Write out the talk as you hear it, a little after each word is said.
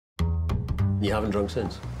You haven't drunk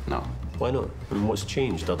since? No. Why not? I mean, what's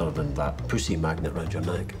changed other than that pussy magnet around your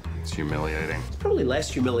neck? It's humiliating. It's probably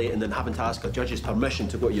less humiliating than having to ask a judge's permission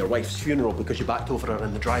to go to your wife's funeral because you backed over her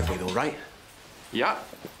in the driveway, though, right? Yeah.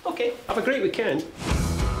 Okay, have a great weekend.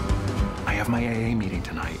 I have my AA meeting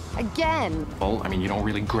tonight. Again? Well, I mean, you don't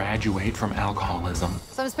really graduate from alcoholism.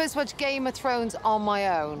 So I'm supposed to watch Game of Thrones on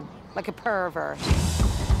my own, like a pervert.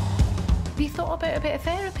 Have you thought about a bit of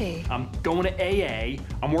therapy? I'm going to AA,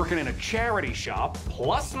 I'm working in a charity shop,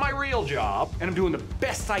 plus my real job, and I'm doing the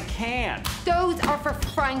best I can. Those are for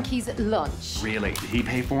Frankie's lunch. Really? Did he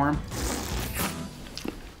pay for him?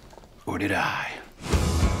 Or did I?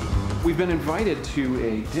 We've been invited to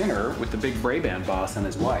a dinner with the big Brabant boss and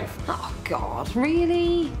his wife. Oh, God,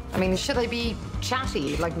 really? I mean, should I be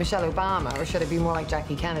chatty like Michelle Obama, or should I be more like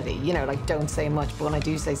Jackie Kennedy? You know, like, don't say much, but when I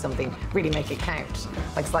do say something, really make it count.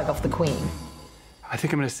 Like slag off the Queen. I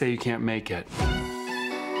think I'm gonna say you can't make it.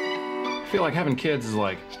 I feel like having kids is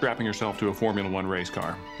like strapping yourself to a Formula One race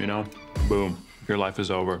car, you know? Boom, your life is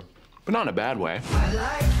over. But not in a bad way. I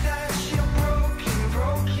like that you're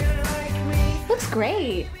broken like me. Looks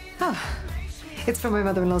great. Oh, it's for my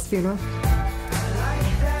mother-in-law's funeral.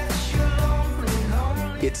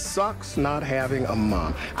 It sucks not having a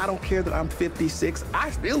mom. I don't care that I'm 56,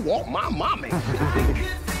 I still want my mommy.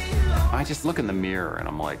 I just look in the mirror and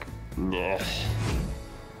I'm like, ugh.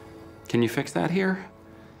 Can you fix that here?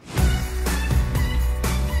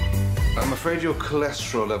 I'm afraid your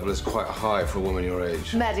cholesterol level is quite high for a woman your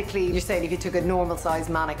age. Medically, you're saying if you took a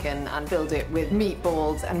normal-sized mannequin and filled it with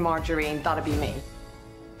meatballs and margarine, that'd be me.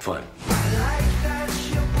 Fine. I like that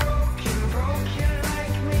you're broken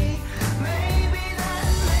like me. Maybe that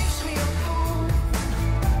makes me a fool.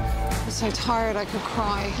 I'm so tired I could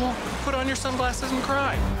cry. Well, put on your sunglasses and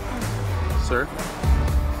cry. Sir?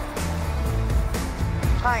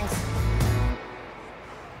 Thanks.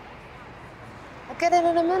 I'll get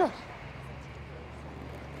in a minute.